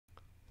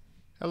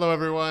Hello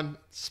everyone,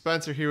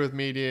 Spencer here with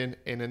Median,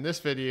 and in this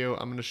video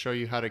I'm going to show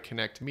you how to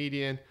connect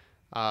Median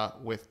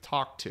with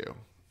Tawk.to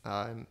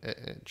and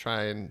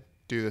try and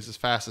do this as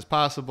fast as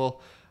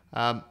possible.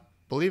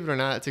 Believe it or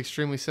not, it's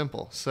extremely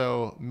simple.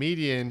 So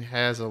Median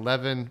has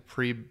 11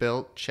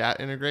 pre-built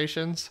chat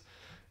integrations,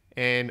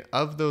 and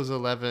of those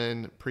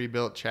 11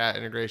 pre-built chat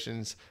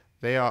integrations,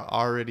 they are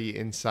already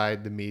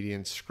inside the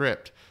Median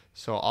script.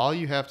 So all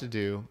you have to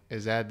do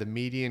is add the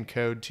Median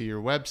code to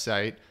your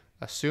website.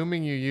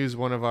 Assuming you use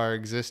one of our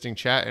existing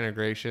chat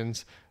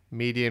integrations,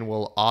 Median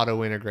will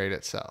auto-integrate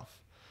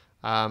itself.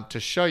 To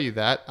show you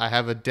that, I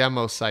have a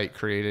demo site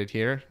created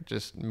here,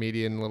 just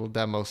Median little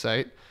demo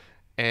site.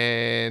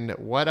 And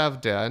what I've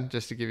done,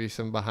 just to give you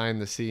some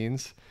behind the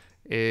scenes,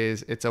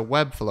 is it's a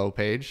Webflow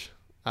page.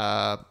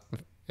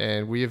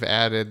 And we have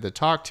added the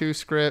Tawk.to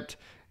script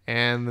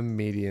and the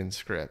Median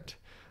script.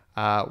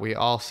 We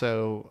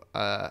also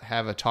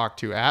have a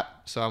Tawk.to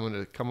app. So I'm going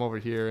to come over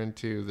here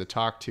into the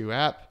Tawk.to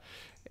app.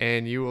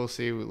 And you will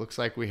see it looks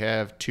like we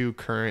have 2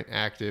 current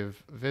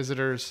active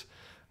visitors.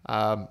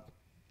 We're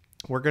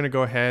going to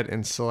go ahead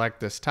and select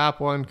this top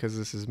one because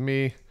this is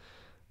me.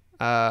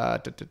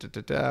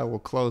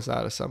 We'll close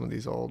out of some of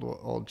these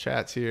old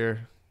chats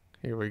here.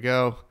 Here we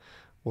go.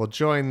 We'll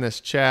join this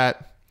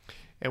chat.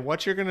 And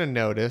what you're going to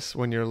notice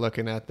when you're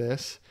looking at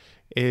this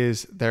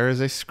is there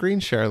is a screen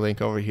share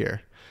link over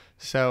here.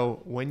 So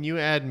when you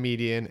add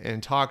Median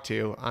and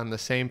Tawk.to on the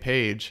same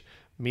page,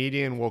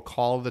 Median will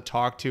call the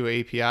Tawk.to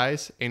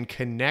APIs and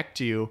connect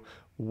you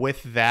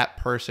with that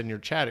person you're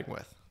chatting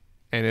with.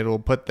 And it'll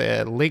put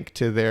the link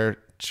to their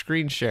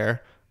screen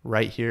share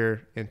right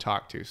here in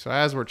Tawk.to. So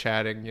as we're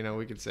chatting,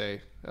 we could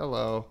say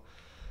hello.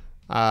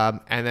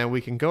 And then we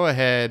can go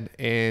ahead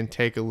and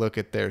take a look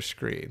at their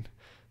screen.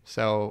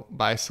 So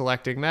by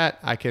selecting that,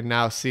 I can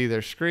now see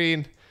their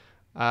screen.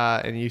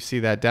 And you see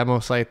that demo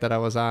site that I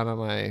was on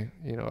my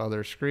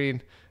other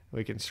screen.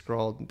 We can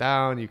scroll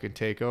down. You can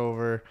take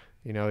over.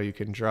 You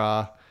can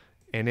draw,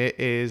 and it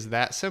is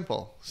that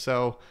simple.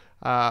 So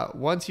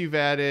once you've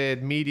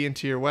added Median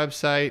to your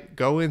website,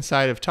 go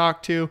inside of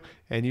Tawk.to,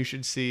 and you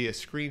should see a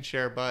screen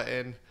share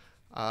button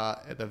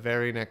at the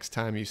very next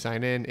time you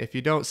sign in. If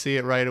you don't see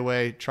it right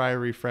away, try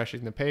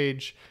refreshing the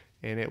page,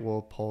 and it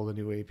will pull the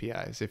new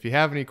APIs. If you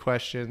have any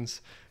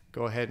questions,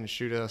 go ahead and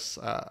shoot us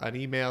an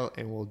email,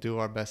 and we'll do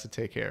our best to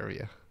take care of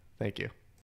you. Thank you.